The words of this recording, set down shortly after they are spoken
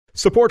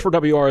Support for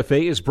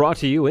WRFA is brought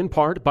to you in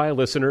part by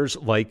listeners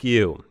like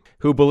you,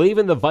 who believe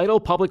in the vital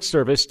public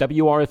service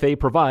WRFA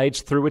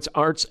provides through its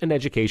arts and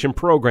education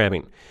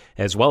programming,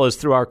 as well as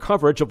through our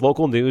coverage of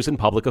local news and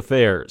public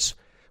affairs.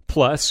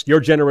 Plus,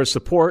 your generous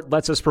support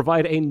lets us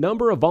provide a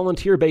number of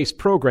volunteer-based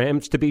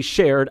programs to be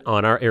shared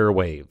on our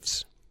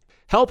airwaves.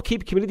 Help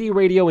keep community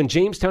radio in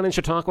Jamestown and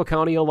Chautauqua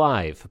County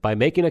alive by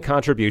making a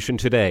contribution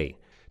today.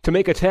 To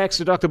make a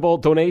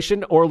tax-deductible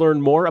donation or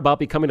learn more about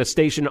becoming a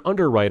station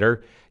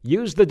underwriter,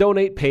 use the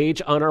donate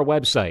page on our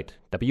website,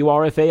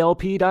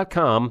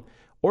 wrfalp.com,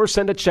 or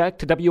send a check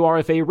to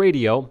WRFA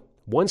Radio,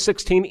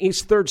 116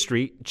 East 3rd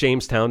Street,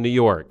 Jamestown, New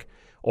York.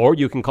 Or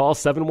you can call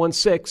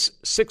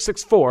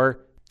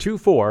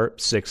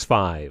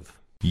 716-664-2465.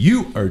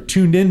 You are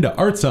tuned in to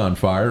Arts on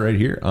Fire right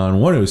here on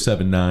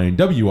 107.9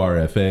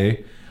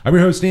 WRFA. I'm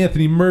your host,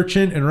 Anthony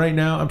Merchant, and right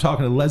now I'm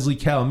talking to Leslie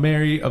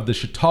Calimeri of the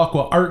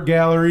Chautauqua Art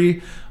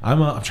Gallery. I'm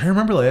trying to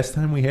remember last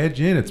time we had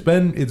you in. It's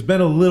been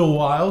a little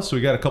while, so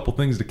we got a couple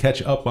things to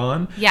catch up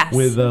on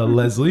with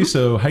Leslie.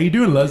 So how you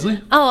doing,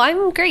 Leslie? Oh,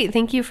 I'm great.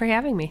 Thank you for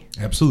having me.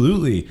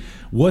 Absolutely.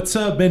 What's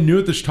been new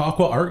at the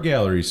Chautauqua Art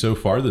Gallery so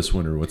far this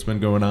winter? What's been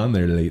going on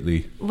there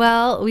lately?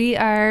 Well, we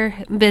are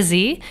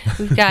busy.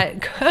 We've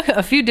got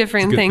a few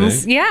different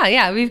things.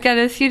 Yeah. We've got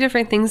a few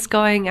different things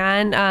going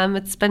on.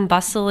 It's been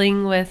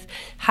bustling with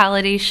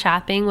holiday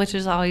shopping, which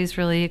is always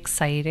really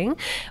exciting.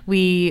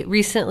 We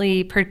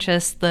recently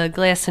purchased the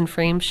glass and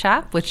frame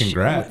shop, which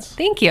congrats.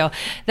 Thank you.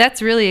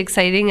 That's really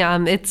exciting.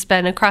 It's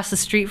been across the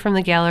street from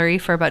the gallery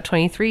for about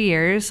 23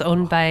 years,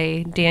 owned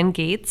by Dan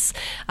Gates,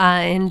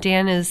 and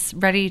Dan is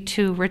ready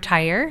to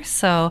retire.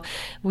 So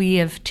we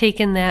have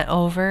taken that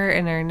over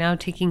and are now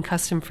taking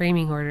custom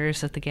framing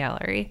orders at the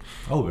gallery.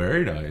 Oh,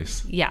 very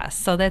nice. Yeah,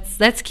 so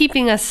that's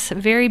keeping us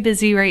very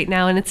busy right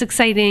now, and it's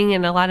exciting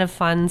and a lot of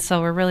fun. So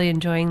we're really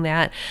enjoying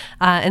that.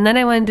 And then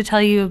I wanted to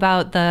tell you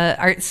about the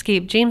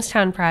Artscape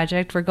Jamestown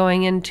project. We're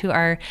going into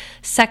our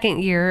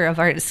second year of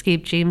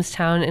Artscape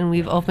Jamestown, and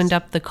we've opened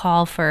up the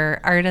call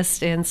for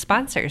artists and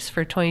sponsors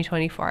for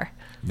 2024.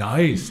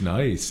 Nice.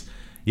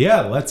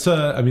 Yeah, let's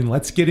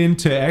get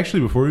into,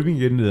 actually, before we even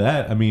get into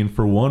that,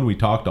 for one, we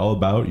talked all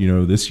about,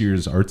 this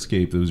year's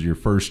Artscape. It was your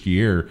first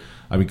year.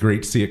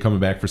 Great to see it coming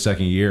back for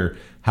second year.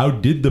 How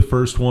did the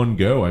first one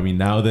go?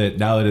 Now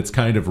that it's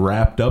kind of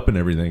wrapped up and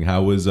everything,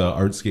 how was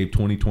Artscape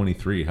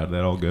 2023? How did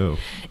that all go?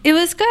 It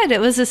was good. It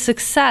was a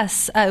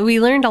success. We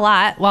learned a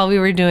lot while we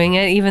were doing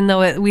it, even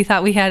though we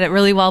thought we had it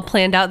really well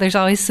planned out. There's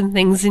always some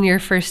things in your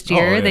first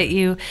year that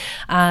you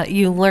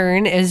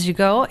learn as you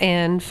go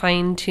and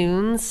fine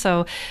tune.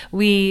 So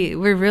we're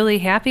really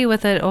happy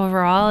with it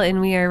overall,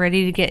 and we are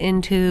ready to get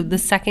into the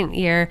second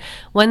year.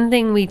 One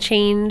thing we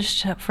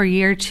changed for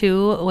year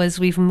two was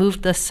we've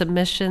moved the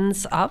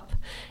submissions up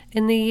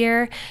in the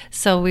year.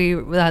 So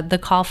the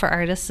call for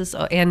artists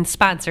and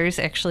sponsors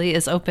actually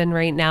is open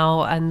right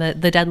now, and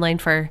the deadline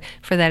for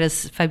that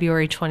is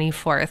February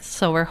 24th.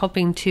 So we're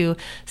hoping to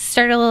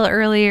start a little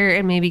earlier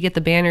and maybe get the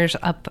banners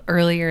up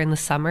earlier in the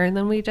summer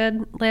than we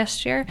did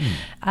last year.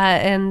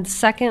 And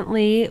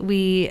secondly,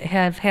 we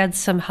have had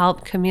some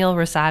help. Camille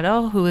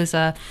Rosado, who is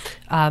a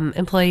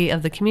employee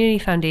of the Community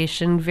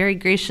Foundation, very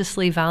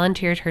graciously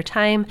volunteered her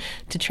time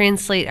to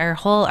translate our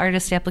whole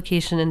artist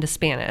application into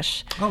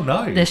Spanish. Oh,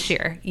 nice. This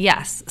year.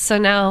 Yes. So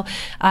now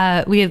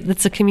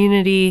it's a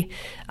community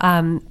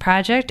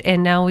project,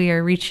 and now we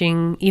are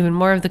reaching even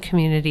more of the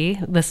community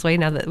this way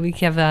now that we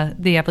have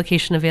the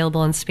application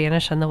available in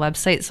Spanish on the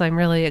website. So I'm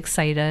really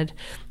excited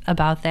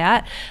about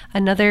that.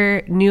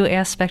 Another new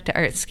aspect to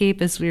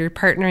Artscape is we're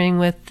partnering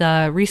with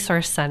the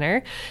Resource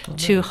Center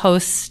to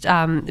host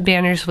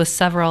banners with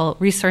several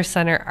Resource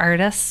Center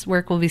artists.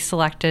 Work will be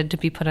selected to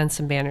be put on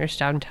some banners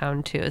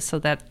downtown too. So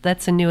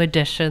that's a new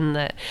addition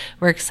that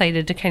we're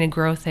excited to kind of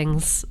grow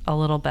things a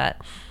little bit.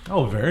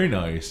 Oh, very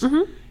nice.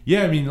 Mm-hmm.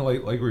 Yeah,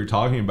 like we were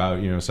talking about,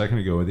 a second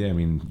ago with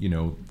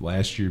you,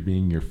 last year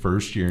being your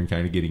first year and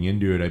kind of getting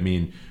into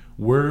it.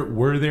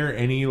 Were there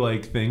any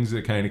things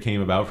that kind of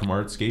came about from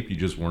Artscape you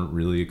just weren't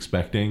really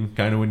expecting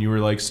kind of when you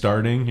were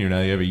starting?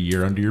 Now you have a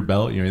year under your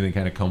belt. Anything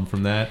kind of come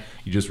from that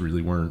you just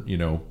really weren't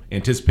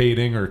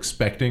anticipating or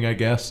expecting, I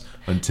guess,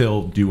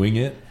 until doing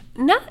it?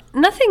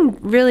 Nothing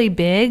really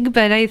big,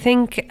 but I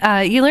think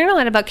you learn a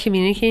lot about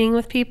communicating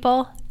with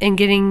people and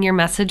getting your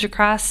message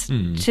across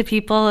to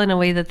people in a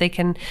way that they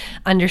can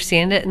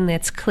understand it and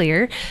that's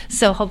clear.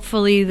 So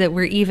hopefully that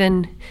we're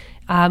even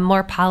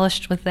more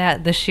polished with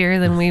that this year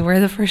than we were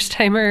the first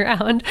time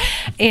around.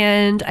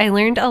 And I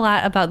learned a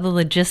lot about the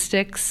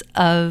logistics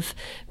of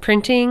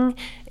printing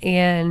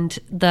and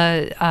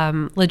the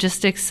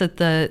logistics that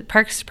the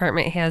Parks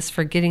Department has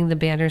for getting the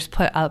banners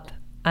put up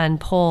on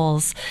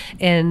poles,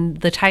 and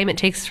the time it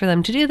takes for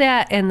them to do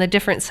that, and the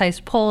different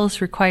sized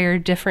poles require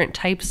different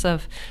types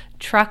of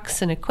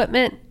trucks and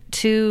equipment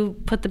to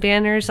put the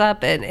banners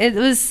up. And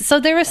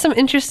there were some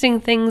interesting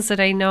things that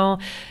I know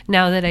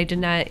now that I did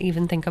not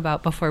even think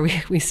about before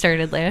we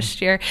started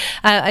last year.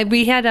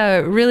 We had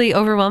a really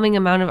overwhelming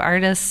amount of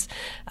artists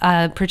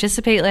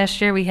participate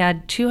last year. We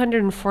had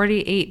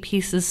 248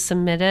 pieces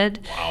submitted.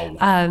 Wow.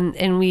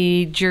 And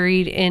we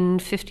juried in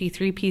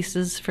 53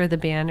 pieces for the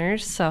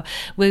banners. So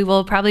we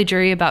will probably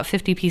jury about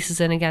 50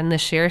 pieces in again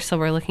this year. So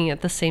we're looking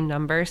at the same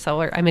number.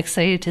 So I'm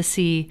excited to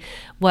see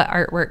what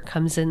artwork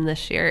comes in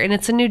this year. And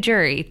it's a new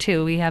jury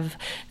too. We have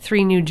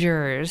 3 new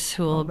jurors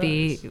who will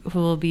be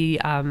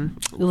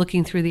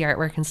looking through the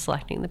artwork and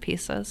selecting the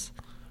pieces.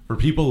 For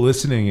people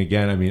listening,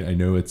 again, I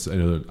know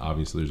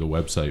obviously there's a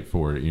website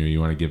for it. You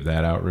want to give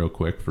that out real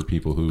quick for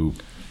people who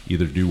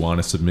either do want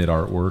to submit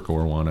artwork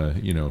or want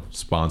to,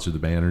 sponsor the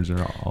banners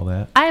or all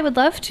that? I would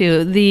love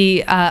to.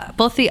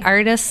 Both the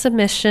artist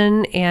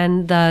submission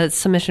and the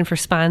submission for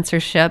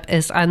sponsorship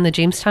is on the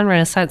Jamestown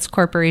Renaissance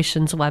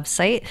Corporation's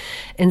website.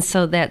 And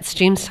so that's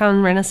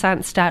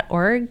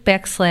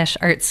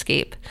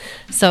jamestownrenaissance.org/artscape.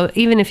 So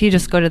even if you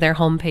just go to their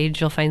homepage,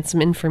 you'll find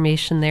some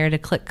information there to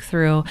click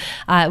through.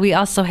 We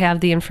also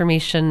have the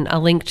information, a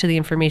link to the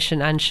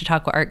information on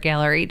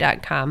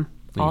chautauquaartgallery.com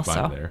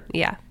also. There.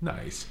 Yeah.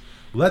 Nice.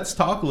 Let's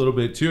talk a little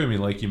bit too.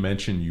 Like you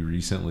mentioned, you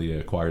recently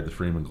acquired the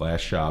Frame and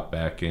Glass Shop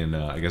back in,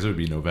 I guess it would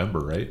be November,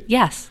 right?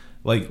 Yes.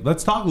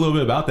 Let's talk a little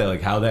bit about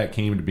that, how that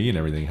came to be and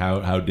everything.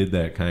 How did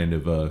that kind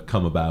of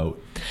come about?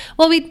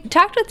 Well, we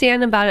talked with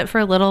Dan about it for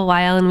a little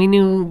while, and we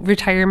knew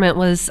retirement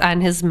was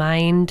on his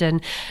mind,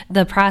 and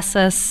the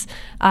process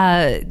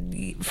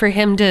for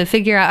him to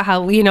figure out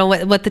how,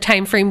 what the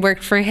time frame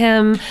worked for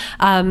him.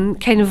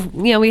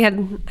 We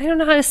had, I don't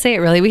know how to say it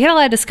really. We had a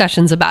lot of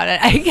discussions about it.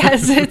 I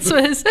guess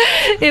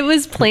it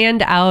was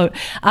planned out.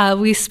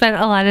 We spent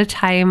a lot of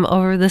time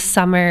over the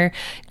summer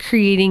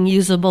creating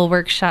usable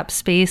workshop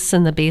space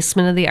in the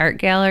basement of the art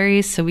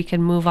gallery so we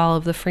can move all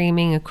of the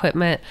framing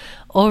equipment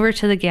over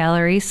to the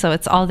gallery. So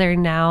it's all there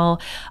now.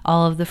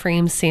 All of the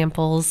frame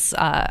samples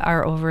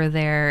are over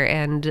there,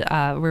 and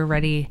we're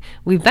ready.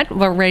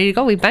 We're ready to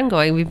go. We've been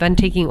going. We've been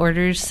taking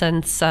orders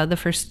since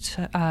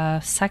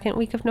the second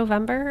week of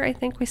November. I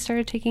think we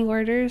started taking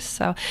orders.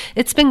 So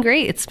it's been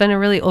great. It's been a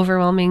really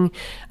overwhelming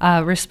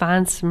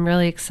response. I'm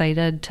really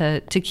excited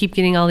to keep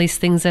getting all these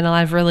things in. A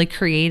lot of really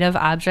creative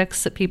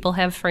objects that people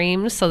have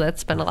framed. So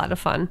that's been a lot of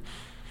fun.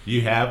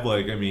 You have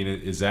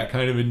is that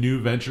kind of a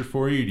new venture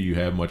for you? Do you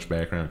have much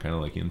background kind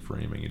of in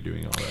framing and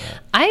doing all that?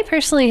 I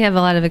personally have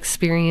a lot of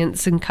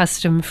experience in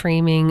custom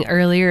framing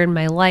earlier in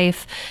my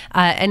life,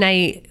 and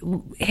I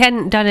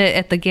hadn't done it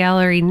at the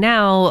gallery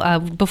now.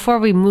 Before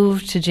we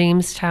moved to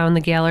Jamestown, the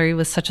gallery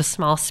was such a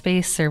small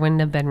space, there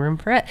wouldn't have been room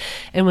for it.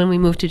 And when we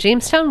moved to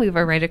Jamestown, we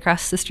were right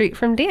across the street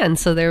from Dan,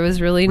 so there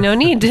was really no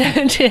need to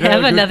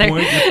have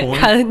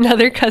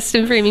another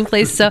custom framing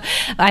place. So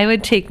I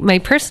would take my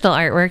personal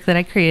artwork that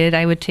I created,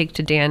 I would take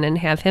to Dan and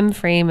have him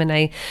frame, and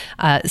I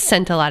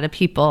sent a lot of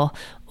people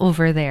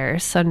over there.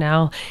 So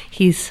now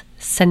he's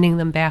sending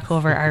them back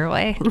over our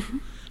way.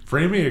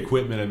 Framing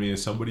equipment,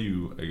 as somebody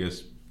who, I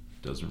guess,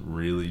 doesn't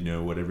really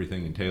know what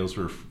everything entails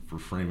for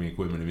framing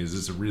equipment. Is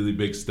this really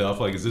big stuff?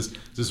 Is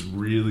this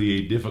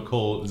really a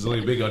difficult, is it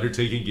a big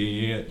undertaking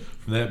getting it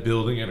from that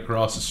building and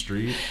across the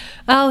street?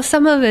 Oh,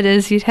 some of it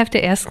is. You'd have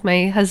to ask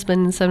my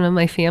husband and some of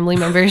my family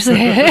members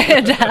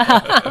and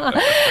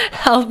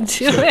help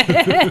do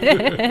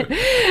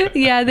it.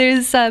 Yeah,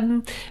 there's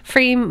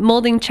frame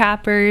molding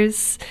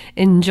choppers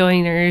and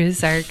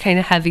joiners are kind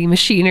of heavy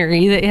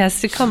machinery that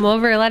has to come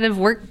over. A lot of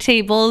work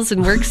tables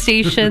and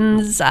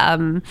workstations,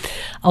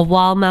 a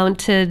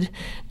wall-mounted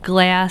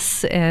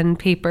glass and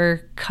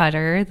paper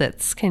cutter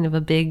that's kind of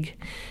a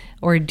big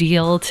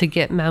ordeal to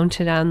get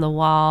mounted on the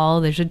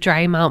wall. There's a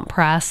dry mount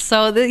press.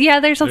 So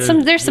there's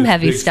some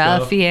heavy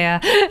stuff. Yeah.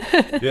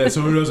 Yeah.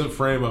 So who doesn't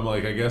frame? I'm I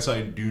guess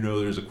I do know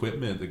there's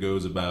equipment that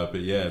goes about,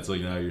 but yeah, it's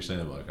now you're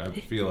saying I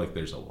feel like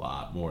there's a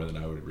lot more than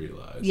I would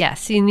realize.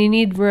 Yes, and you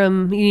need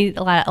room. You need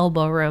a lot of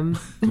elbow room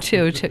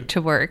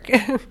to work.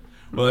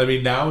 Well,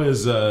 now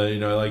is I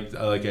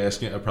like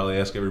asking. I probably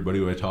ask everybody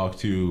who I talk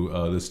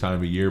to this time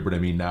of year, but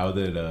now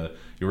that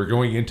we're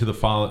going into the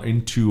fall,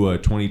 into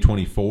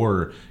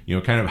 2024,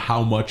 kind of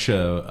how much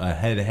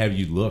ahead have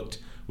you looked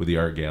with the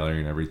art gallery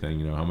and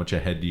everything? How much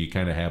ahead do you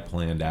kind of have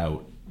planned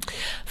out?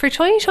 For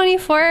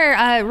 2024,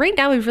 right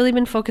now we've really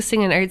been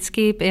focusing on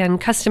artscape,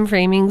 and custom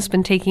framing's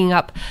been taking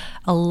up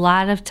a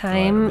lot of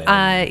time.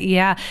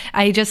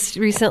 I just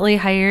recently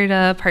hired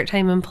a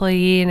part-time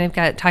employee, and I've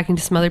got talking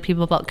to some other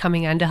people about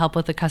coming on to help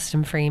with the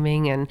custom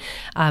framing and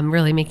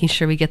really making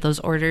sure we get those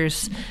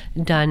orders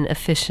done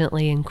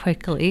efficiently and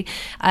quickly.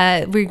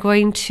 We're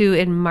going to,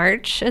 in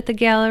March at the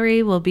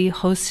gallery, we'll be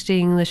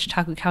hosting the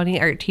Chautauqua County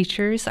Art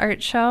Teachers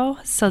Art Show.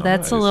 So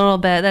that's nice. A little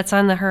bit, that's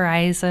on the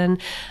horizon.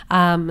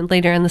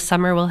 Later in the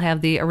summer, we'll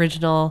have the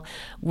original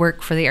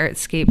work for the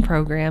Artscape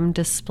program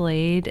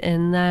displayed.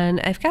 And then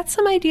I've got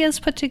some ideas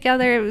put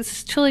together. I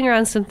was tooling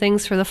around some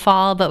things for the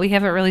fall, but we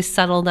haven't really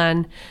settled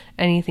on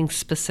anything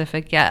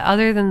specific yet.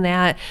 Other than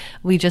that,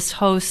 we just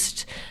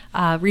host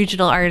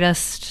regional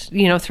artists,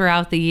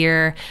 throughout the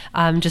year,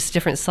 just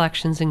different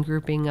selections and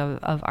grouping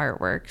of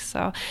artwork.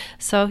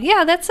 So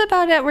yeah, that's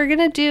about it.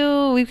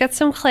 We've got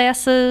some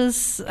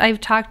classes I've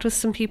talked with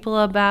some people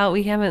about.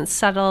 We haven't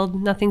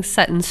settled, nothing's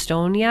set in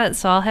stone yet.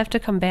 So I'll have to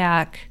come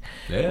back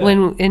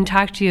and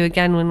talk to you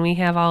again when we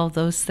have all of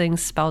those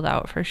things spelled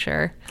out for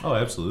sure. Oh,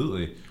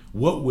 absolutely.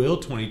 What will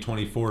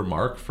 2024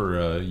 mark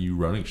for you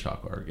running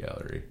Chautauqua Art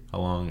Gallery? How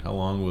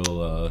long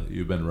will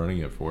you've been running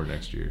it for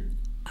next year?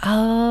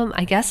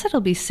 I guess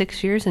it'll be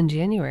 6 years in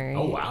January.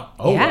 Oh, wow.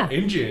 Oh, yeah.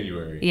 In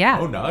January. Yeah.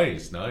 Oh,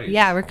 nice.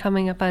 Yeah, we're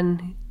coming up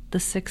on the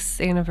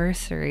 6th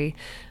anniversary,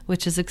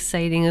 which is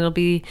exciting.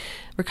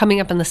 We're coming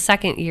up on the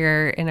 2nd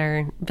year in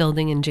our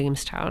building in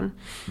Jamestown.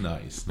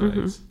 Nice.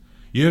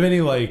 You have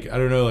any, I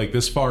don't know,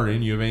 this far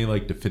in, you have any,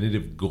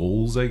 definitive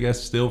goals, I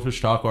guess, still for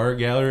Chautauqua Art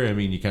Gallery? I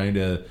mean, you kind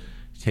of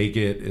take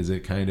it as it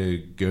kind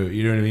of go,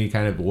 you know what I mean?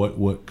 Kind of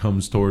what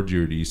comes towards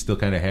you, or do you still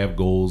kind of have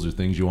goals or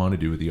things you want to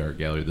do with the art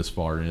gallery this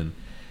far in?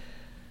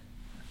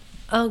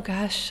 Oh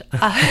gosh. Still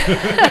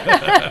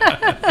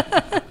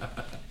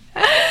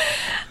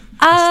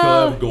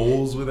have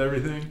goals with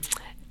everything?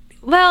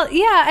 Well,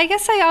 yeah, I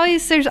guess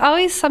there's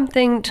always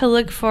something to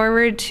look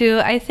forward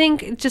to. I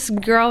think just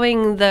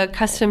growing the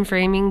custom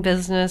framing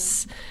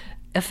business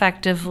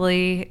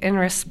effectively and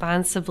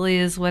responsibly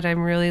is what I'm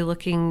really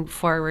looking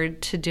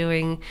forward to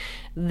doing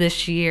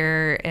this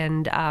year.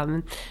 And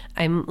I'm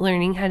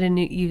learning how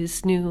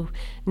to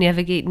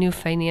navigate new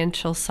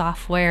financial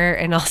software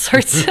and all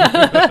sorts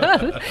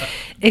of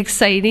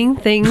exciting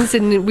things.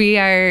 And we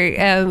are,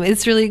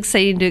 it's really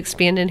exciting to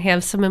expand and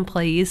have some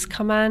employees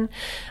come on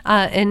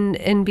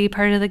and be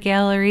part of the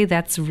gallery.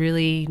 That's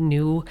really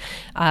new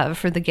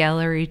for the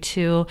gallery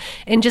too.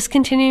 And just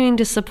continuing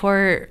to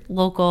support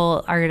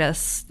local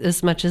artists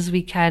as much as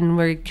we can.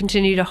 We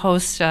continue to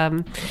host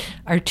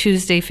our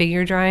Tuesday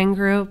figure drawing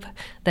group.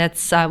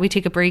 That's we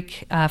take a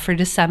break for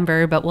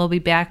December, but we'll be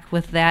back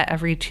with that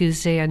every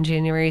Tuesday on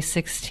January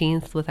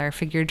 16th with our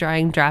figure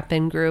drawing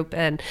drop-in group,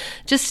 and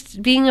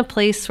just being a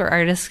place where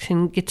artists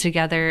can get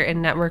together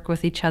and network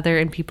with each other,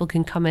 and people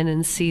can come in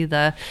and see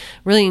the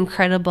really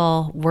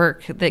incredible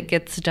work that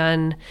gets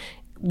done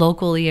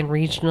locally and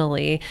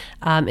regionally,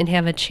 and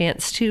have a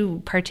chance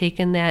to partake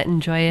in that,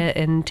 enjoy it,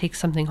 and take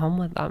something home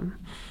with them.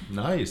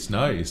 Nice.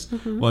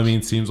 Mm-hmm. Well, I mean,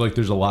 it seems like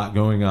there's a lot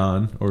going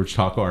on over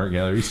Chautauqua Art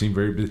Gallery. You seem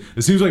very busy.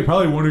 It seems like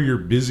probably one of your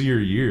busier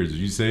years. Did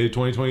you say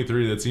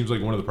 2023? That seems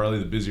like one of probably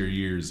the busier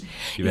years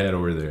you've had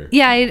over there.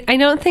 Yeah, I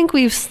don't think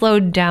we've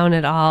slowed down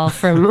at all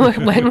from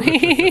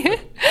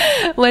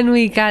when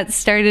we got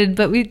started,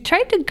 but we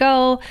tried to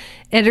go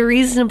at a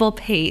reasonable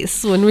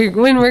pace when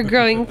we're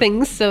growing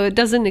things, so it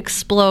doesn't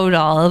explode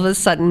all of a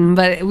sudden.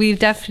 But we've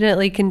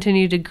definitely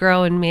continued to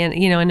grow in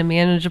a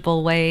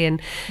manageable way, and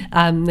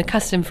the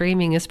custom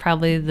framing is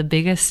probably the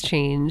biggest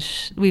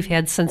change we've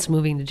had since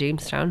moving to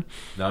Jamestown.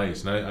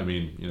 Nice. I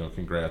mean,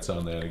 congrats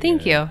on that again.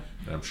 Thank you.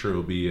 I'm sure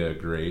it'll be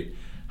great.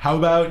 How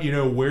about,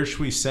 where should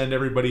we send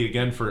everybody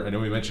again for, I know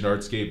we mentioned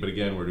Artscape, but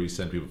again, where do we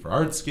send people for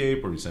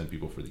Artscape? Where do we send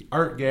people for the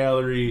art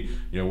gallery?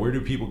 Where do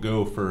people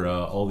go for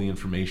all the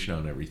information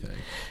on everything?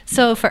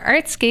 So for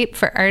Artscape,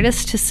 for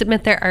artists to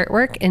submit their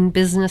artwork and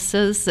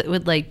businesses that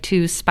would like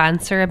to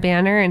sponsor a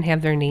banner and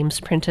have their names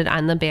printed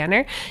on the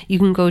banner, you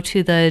can go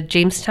to the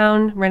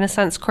Jamestown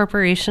Renaissance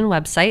Corporation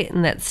website,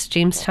 and that's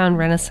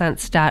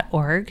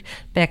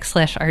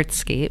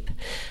jamestownrenaissance.org/Artscape.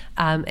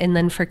 And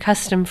then for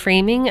custom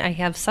framing, I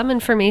have some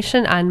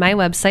information on my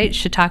website,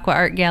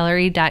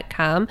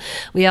 chautauquaartgallery.com.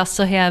 We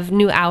also have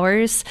new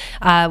hours,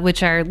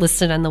 which are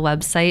listed on the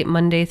website,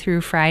 Monday through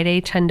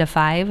Friday, 10 to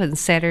 5, and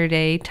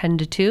Saturday, 10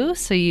 to 2.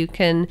 So you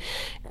can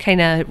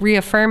kind of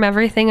reaffirm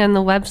everything on the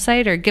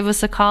website, or give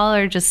us a call,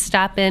 or just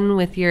stop in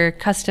with your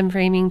custom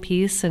framing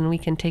piece, and we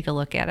can take a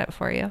look at it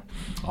for you.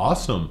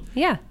 Awesome.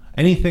 Yeah.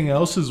 Anything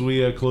else as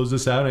we close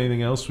this out?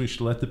 Anything else we should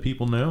let the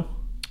people know?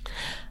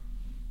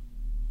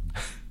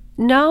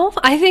 No,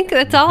 I think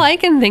that's all I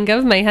can think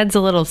of. My head's a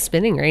little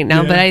spinning right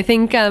now, but I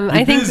think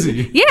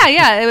busy.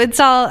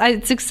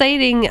 It's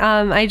exciting.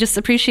 I just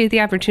appreciate the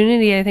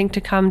opportunity, I think,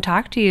 to come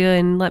talk to you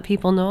and let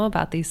people know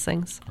about these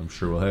things. I'm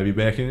sure we'll have you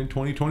back in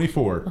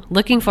 2024.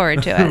 Looking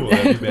forward to it. We'll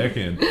have you back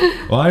in.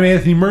 Well, I'm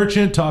Anthony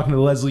Merchant, talking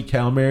to Leslie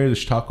Calimeri, the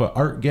Chautauqua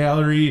Art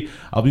Gallery.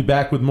 I'll be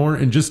back with more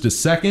in just a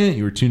second.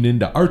 You were tuned in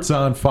to Arts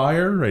on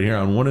Fire right here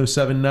on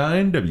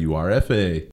 107.9 WRFA.